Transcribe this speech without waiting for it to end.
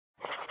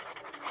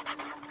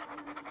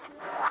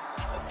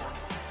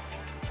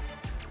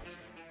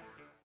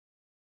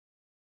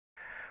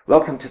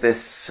Welcome to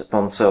this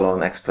Mark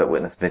Solon Expert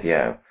Witness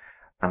video.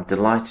 I'm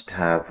delighted to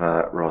have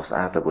Ros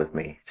Adler with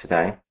me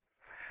today.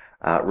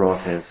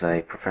 Ros is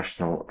a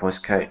professional voice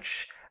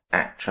coach,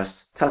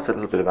 actress. Tell us a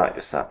little bit about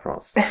yourself,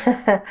 Ros.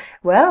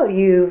 Well,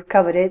 you've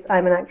covered it.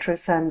 I'm an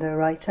actress and a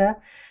writer,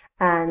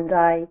 and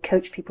I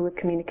coach people with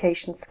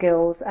communication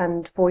skills,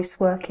 and voice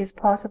work is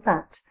part of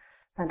that.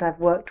 And I've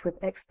worked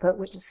with expert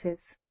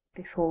witnesses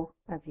before,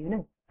 as you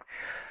know.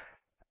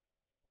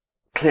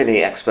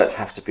 Clearly, experts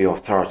have to be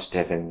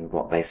authoritative in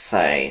what they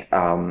say.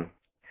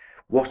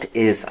 What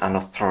is an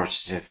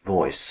authoritative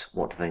voice?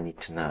 What do they need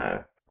to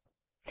know?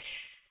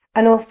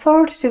 An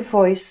authoritative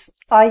voice,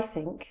 I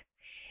think,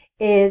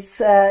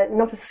 is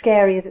not as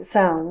scary as it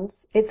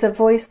sounds. It's a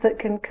voice that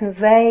can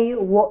convey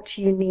what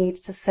you need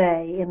to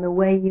say in the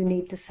way you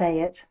need to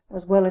say it,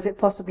 as well as it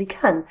possibly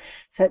can.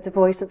 So it's a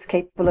voice that's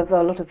capable of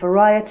a lot of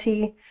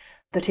variety,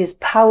 that is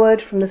powered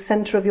from the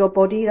center of your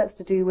body. That's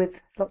to do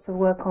with lots of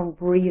work on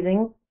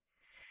breathing.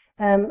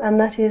 And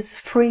that is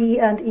free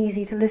and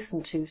easy to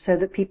listen to, so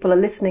that people are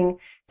listening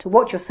to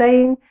what you're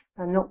saying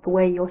and not the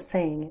way you're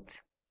saying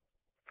it.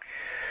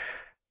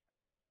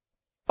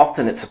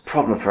 Often it's a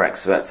problem for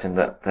experts in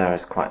that there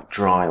is quite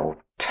dry or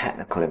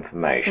technical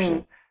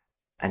information.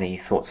 Any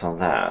thoughts on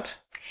that?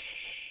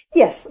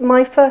 Yes,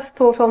 my first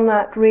thought on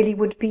that really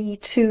would be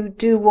to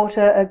do what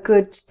a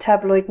good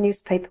tabloid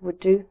newspaper would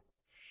do.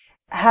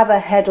 Have a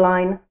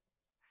headline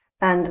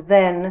and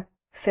then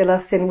fill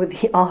us in with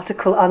the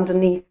article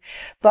underneath.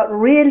 But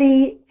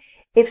really,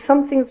 if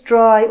something's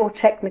dry or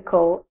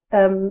technical,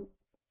 you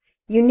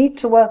need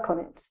to work on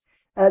it.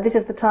 This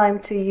is the time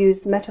to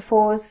use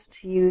metaphors,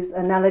 to use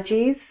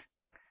analogies.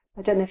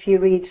 I don't know if you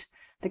read,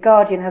 The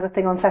Guardian has a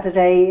thing on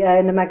Saturday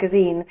in the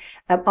magazine,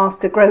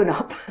 Ask a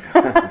Grown-Up.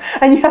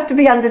 And you have to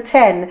be under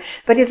 10.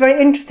 But it's very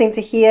interesting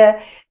to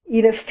hear,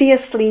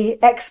 fiercely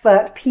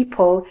expert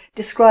people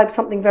describe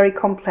something very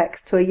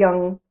complex to a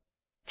young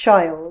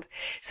child.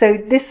 So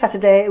this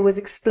Saturday it was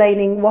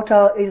explaining what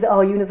is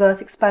our universe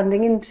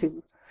expanding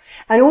into.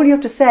 And all you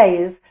have to say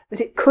is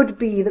that it could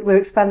be that we're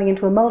expanding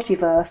into a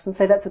multiverse, and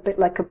so that's a bit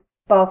like a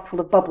bath full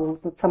of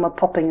bubbles, and some are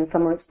popping and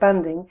some are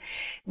expanding.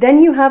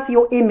 Then you have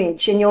your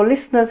image in your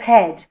listener's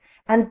head,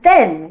 and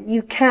then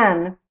you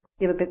can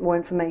give a bit more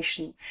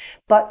information.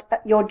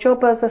 But your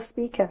job as a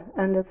speaker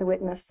and as a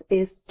witness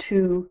is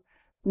to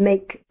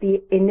make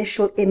the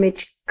initial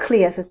image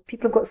clear, so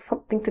people have got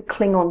something to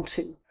cling on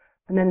to,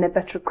 and then they're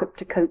better equipped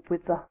to cope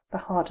with the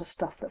harder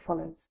stuff that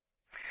follows.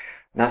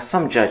 Now,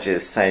 some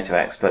judges say to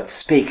experts,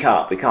 speak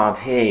up, we can't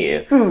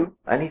hear you.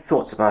 Any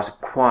thoughts about a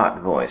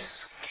quiet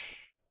voice?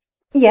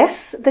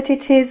 Yes, that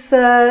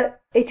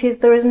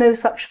there is no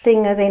such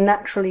thing as a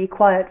naturally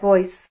quiet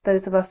voice.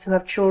 Those of us who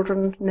have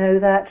children know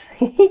that.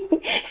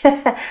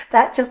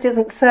 That just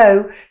isn't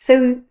so.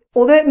 So,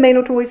 although it may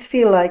not always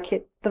feel like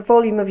it, the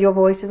volume of your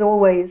voice is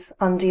always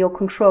under your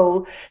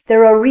control.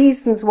 There are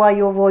reasons why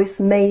your voice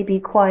may be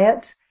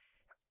quiet.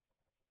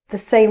 The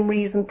same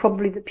reason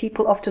probably that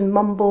people often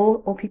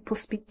mumble or people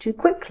speak too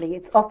quickly.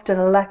 It's often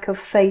a lack of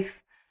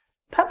faith,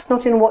 perhaps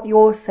not in what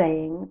you're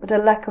saying, but a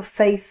lack of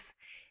faith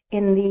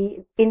in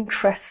the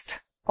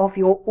interest of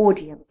your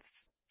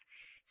audience.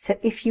 So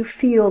if you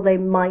feel they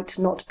might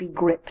not be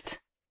gripped,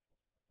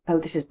 oh,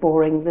 this is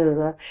boring, blah, blah,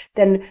 blah,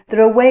 then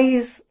there are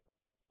ways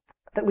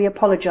that we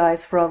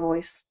apologize for our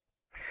voice.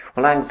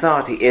 Well,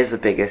 anxiety is a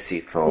big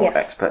issue for Yes.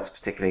 experts,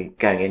 particularly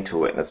going into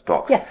a witness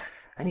box. Yes.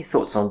 Any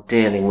thoughts on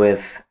dealing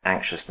with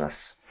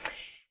anxiousness?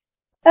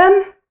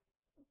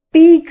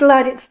 Be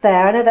glad it's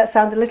there. I know that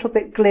sounds a little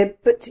bit glib,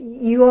 but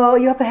you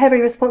have a heavy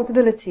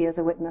responsibility as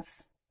a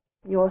witness.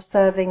 You're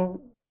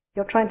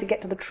trying to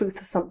get to the truth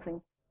of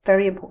something.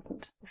 Very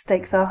important. The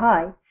stakes are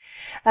high.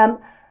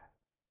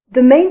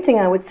 The main thing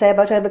I would say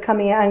about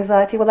overcoming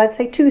anxiety, well, I'd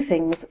say two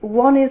things.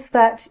 One is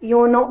that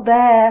you're not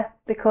there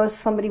because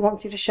somebody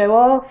wants you to show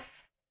off.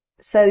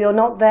 So you're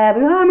not there,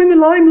 I'm in the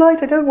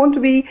limelight, I don't want to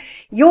be.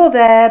 You're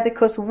there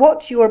because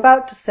what you're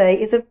about to say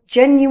is of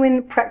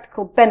genuine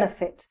practical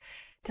benefit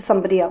to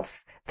somebody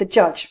else. The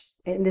judge,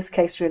 in this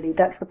case really,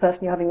 that's the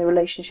person you're having the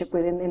relationship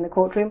with in the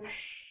courtroom.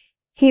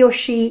 He or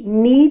she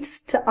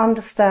needs to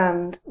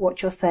understand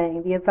what you're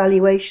saying, the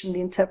evaluation, the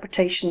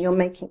interpretation you're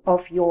making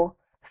of your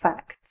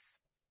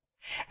facts.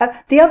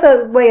 The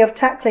other way of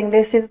tackling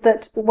this is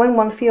that when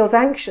one feels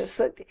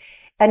anxious,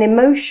 an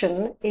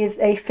emotion is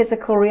a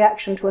physical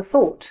reaction to a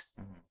thought.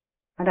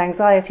 And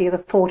anxiety is a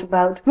thought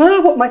about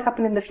what might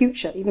happen in the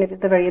future, even if it's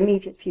the very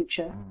immediate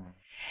future.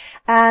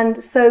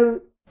 And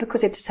so,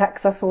 because it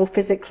attacks us all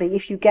physically,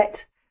 if you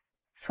get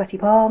sweaty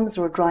palms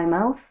or a dry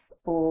mouth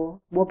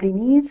or wobbly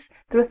knees,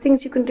 there are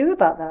things you can do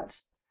about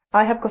that.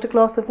 I have got a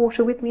glass of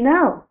water with me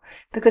now,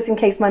 because in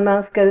case my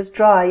mouth goes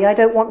dry, I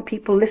don't want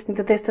people listening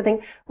to this to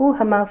think, oh,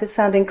 her mouth is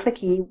sounding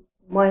clicky,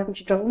 why hasn't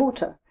she drunk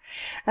water?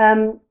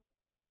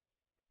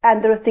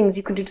 And there are things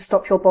you can do to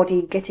stop your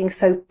body getting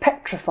so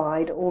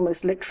petrified,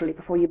 almost literally,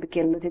 before you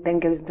begin, that it then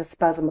goes into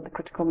spasm at the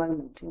critical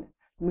moment.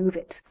 Move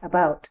it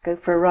about, go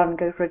for a run,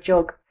 go for a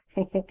jog,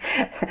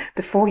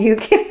 before you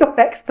give your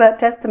expert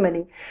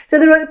testimony. So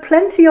there are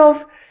plenty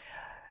of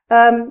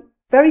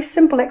very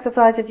simple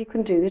exercises you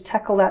can do to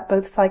tackle that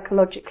both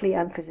psychologically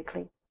and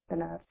physically, the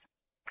nerves.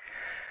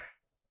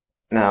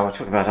 Now, we're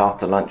talking about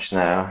after lunch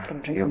now.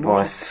 Your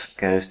voice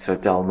goes to a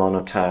dull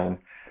monotone.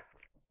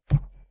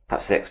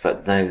 Perhaps the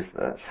expert knows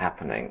that's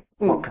happening.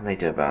 What can they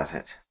do about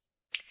it?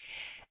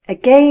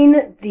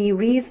 Again, the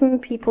reason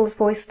people's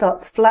voice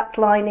starts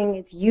flatlining,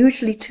 it's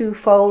usually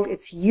twofold.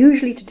 It's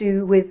usually to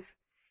do with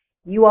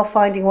you are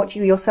finding what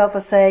you yourself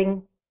are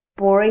saying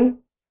boring,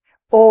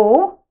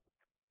 or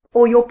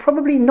you're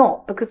probably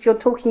not, because you're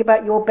talking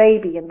about your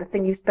baby and the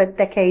thing you spent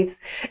decades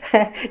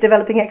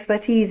developing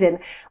expertise in.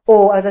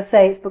 Or, as I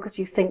say, it's because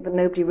you think that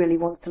nobody really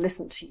wants to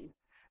listen to you.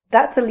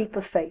 That's a leap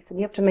of faith, and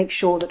you have to make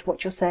sure that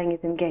what you're saying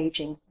is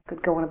engaging. I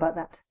could go on about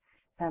that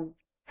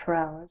for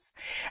hours.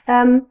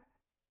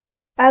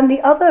 And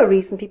the other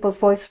reason people's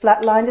voice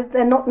flatlines is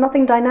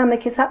nothing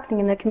dynamic is happening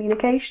in their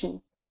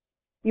communication.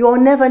 You're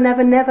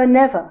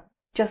never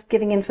just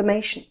giving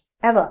information,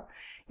 ever.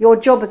 Your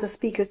job as a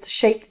speaker is to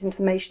shape this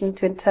information,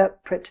 to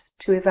interpret,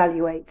 to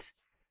evaluate.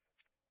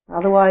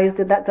 Otherwise,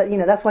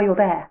 that's why you're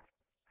there.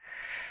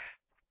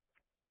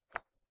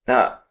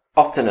 Now,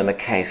 often in a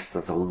case,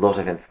 there's a lot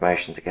of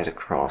information to get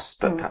across,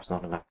 but perhaps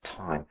not enough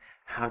time.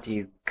 How do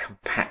you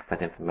compact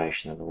that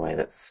information in a way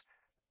that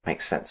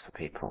makes sense for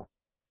people?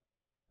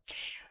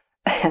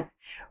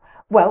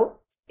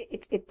 Well,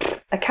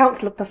 a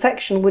counsel of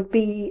perfection would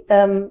be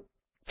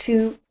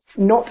to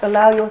not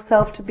allow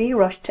yourself to be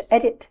rushed, to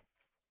edit,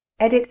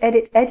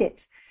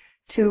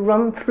 to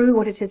run through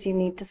what it is you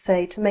need to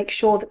say, to make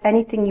sure that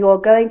anything you are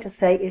going to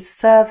say is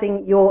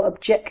serving your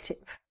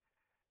objective,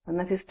 and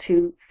that is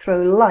to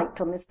throw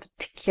light on this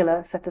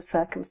particular set of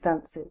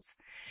circumstances.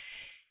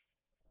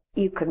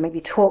 You can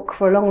maybe talk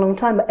for a long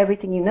time about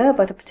everything you know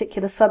about a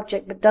particular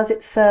subject, but does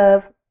it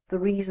serve the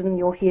reason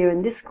you're here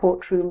in this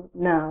courtroom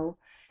now?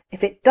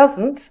 If it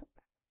doesn't,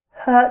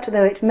 hurt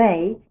though it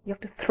may, you have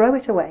to throw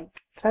it away,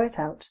 throw it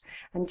out,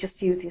 and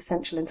just use the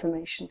essential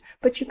information.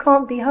 But you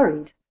can't be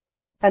hurried.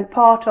 And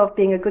part of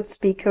being a good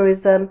speaker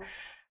is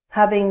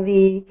having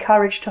the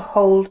courage to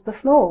hold the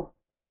floor.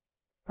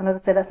 And as I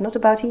say, that's not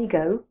about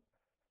ego.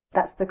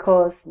 That's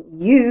because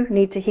you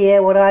need to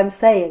hear what I'm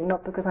saying,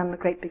 not because I'm a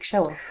great big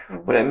show-off.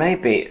 Well, it may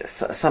be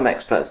some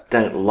experts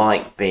don't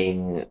like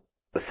being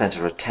the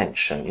centre of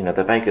attention. You know,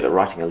 they're very good at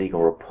writing a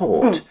legal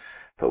report,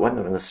 but when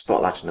they're in the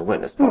spotlight in the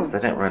witness box, they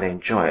don't really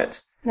enjoy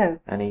it. No.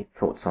 Any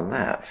thoughts on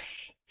that?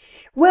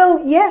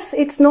 Well, yes,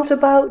 it's not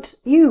about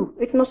you.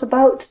 It's not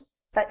about,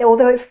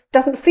 although it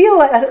doesn't feel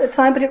like that at the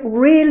time, but it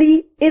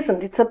really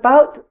isn't. It's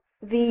about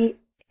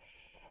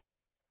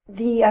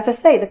as I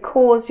say, the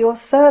cause you're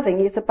serving.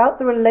 It's about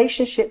the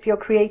relationship you're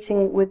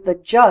creating with the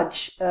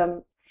judge.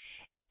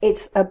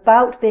 It's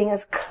about being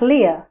as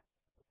clear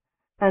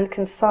and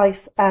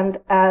concise and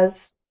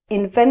as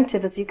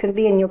inventive as you can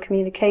be in your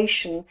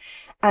communication,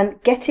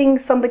 and getting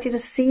somebody to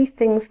see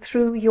things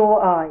through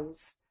your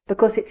eyes,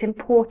 because it's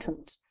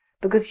important,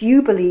 because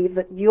you believe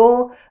that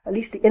at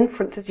least the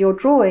inferences you're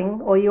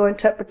drawing or your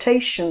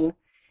interpretation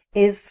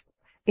is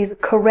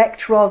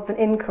correct rather than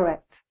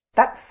incorrect.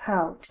 That's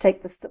how to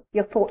take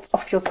your thoughts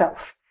off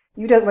yourself.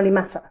 You don't really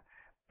matter.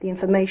 The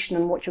information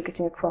and what you're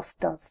getting across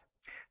does.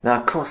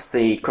 Now, of course,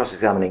 the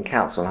cross-examining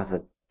counsel has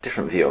a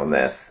different view on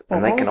this,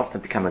 and they can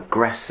often become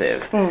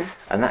aggressive,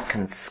 and that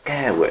can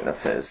scare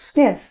witnesses.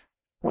 Yes.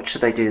 What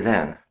should they do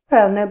then?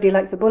 Well, nobody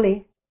likes a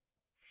bully.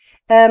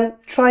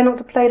 Try not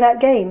to play that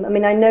game. I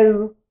mean,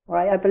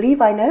 I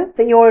believe I know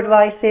that your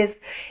advice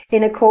is,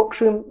 in a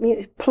courtroom,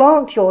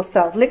 plant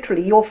yourself,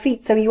 literally, your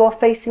feet, so you are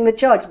facing the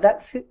judge.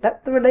 That's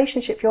the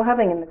relationship you're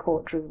having in the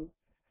courtroom.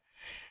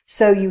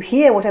 So you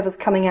hear whatever's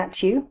coming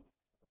at you.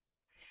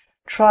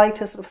 Try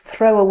to sort of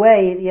throw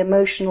away the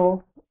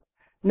emotional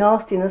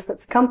nastiness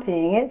that's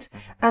accompanying it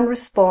and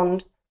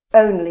respond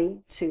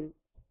only to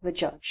the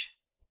judge.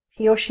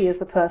 He or she is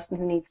the person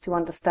who needs to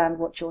understand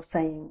what you're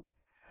saying.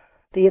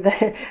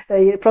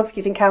 The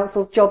prosecuting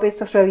counsel's job is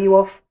to throw you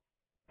off.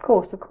 Of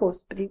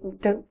course, but you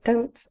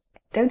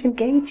don't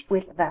engage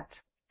with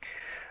that.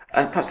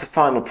 And perhaps the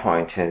final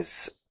point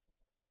is,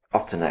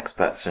 often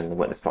experts are in the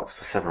witness box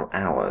for several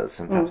hours,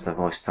 and perhaps their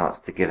voice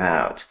starts to give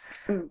out.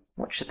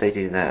 What should they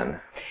do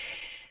then?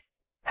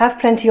 Have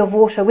plenty of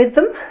water with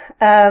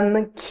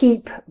them.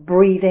 Keep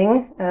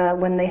breathing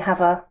when they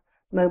have a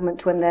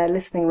moment when they're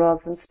listening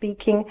rather than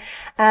speaking,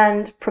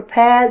 and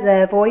prepare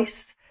their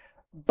voice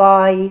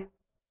by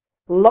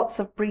lots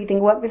of breathing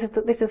work.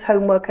 This is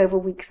homework over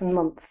weeks and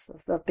months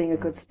of being a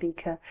good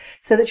speaker,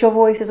 so that your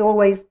voice is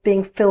always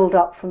being filled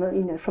up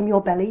from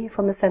your belly,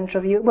 from the centre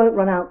of you. It won't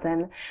run out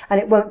then, and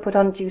it won't put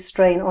undue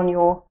strain on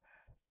your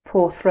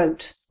poor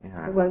throat.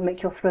 Yeah. It won't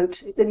make your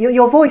throat.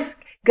 Your voice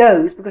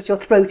goes because your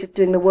throat is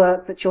doing the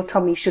work that your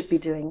tummy should be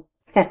doing.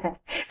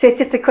 So it's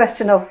just a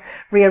question of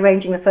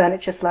rearranging the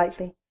furniture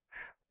slightly.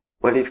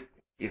 Well,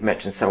 you've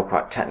mentioned several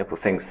quite technical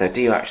things there.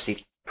 Do you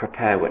actually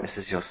prepare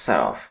witnesses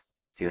yourself?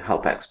 Do you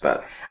help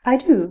experts? I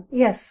do,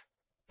 yes.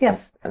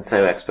 Yes. And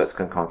so experts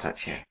can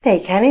contact you? They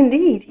can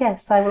indeed,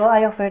 yes.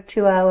 I offer a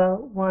 2-hour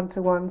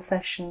one-to-one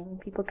session.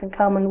 People can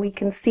come and we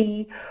can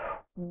see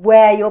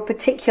where your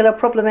particular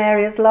problem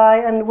areas lie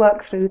and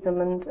work through them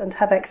and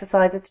have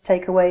exercises to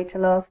take away to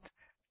last,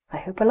 I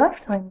hope, a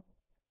lifetime.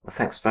 Well,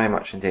 thanks very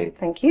much indeed.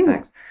 Thank you.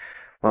 Thanks.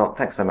 Well,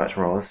 thanks very much,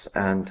 Ros,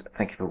 and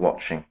thank you for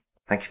watching.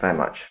 Thank you very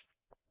much.